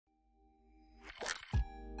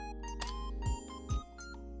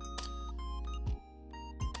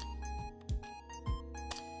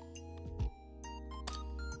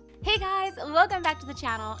guys, welcome back to the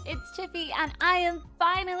channel. It's Tiffy and I am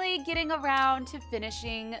finally getting around to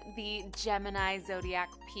finishing the Gemini Zodiac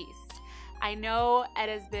piece. I know it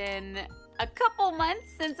has been a couple months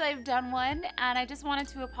since I've done one, and I just wanted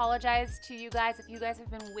to apologize to you guys if you guys have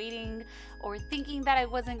been waiting or thinking that I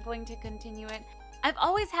wasn't going to continue it. I've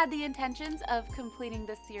always had the intentions of completing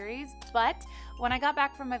this series, but when I got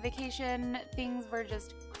back from my vacation, things were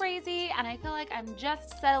just crazy, and I feel like I'm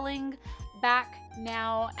just settling back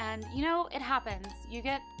now, and you know, it happens. You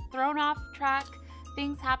get thrown off track,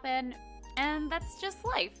 things happen, and that's just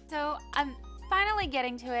life. So I'm finally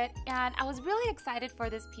getting to it, and I was really excited for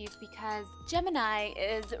this piece because Gemini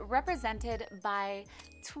is represented by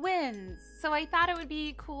twins. So I thought it would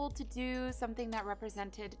be cool to do something that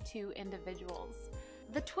represented two individuals.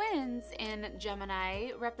 The twins in Gemini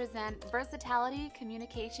represent versatility,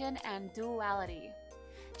 communication, and duality.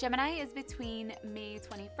 Gemini is between May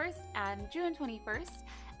 21st and June 21st,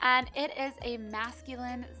 and it is a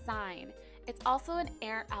masculine sign. It's also an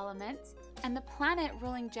air element, and the planet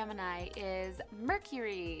ruling Gemini is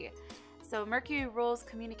Mercury. So Mercury rules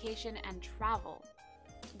communication and travel.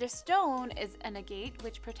 Their stone is an agate,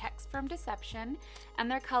 which protects from deception, and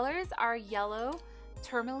their colors are yellow,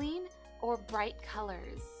 tourmaline, or bright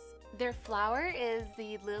colors. Their flower is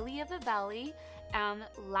the lily of the valley and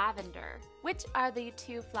lavender, which are the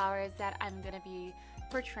two flowers that I'm going to be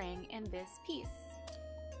portraying in this piece.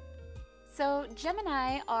 So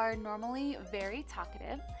Gemini are normally very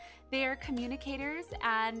talkative. They are communicators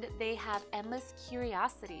and they have endless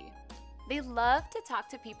curiosity. They love to talk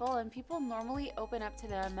to people, and people normally open up to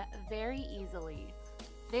them very easily.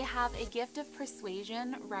 They have a gift of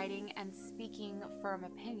persuasion, writing, and speaking firm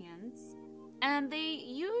opinions. And they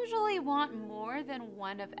usually want more than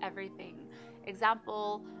one of everything.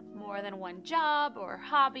 Example, more than one job or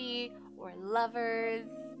hobby or lovers.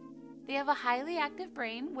 They have a highly active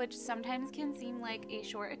brain, which sometimes can seem like a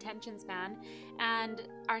short attention span, and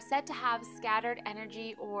are said to have scattered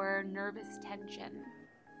energy or nervous tension.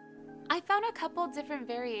 I found a couple different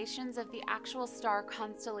variations of the actual star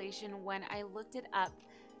constellation when I looked it up.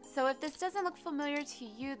 So if this doesn't look familiar to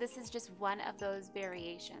you, this is just one of those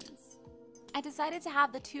variations. I decided to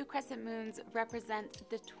have the two crescent moons represent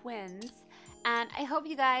the twins, and I hope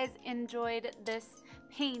you guys enjoyed this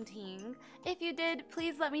painting. If you did,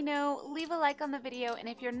 please let me know, leave a like on the video, and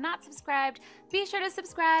if you're not subscribed, be sure to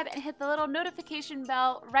subscribe and hit the little notification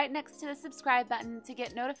bell right next to the subscribe button to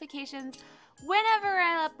get notifications whenever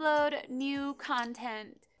I upload new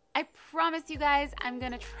content. I promise you guys I'm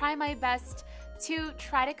gonna try my best to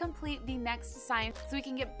try to complete the next sign so we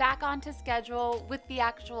can get back onto schedule with the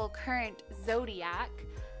actual current zodiac.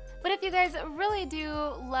 But if you guys really do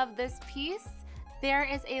love this piece, there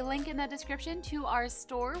is a link in the description to our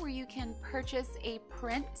store where you can purchase a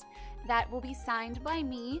print that will be signed by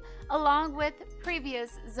me, along with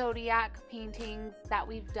previous zodiac paintings that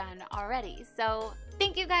we've done already. So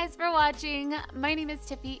thank you guys for watching. My name is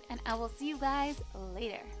Tiffy, and I will see you guys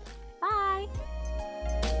later.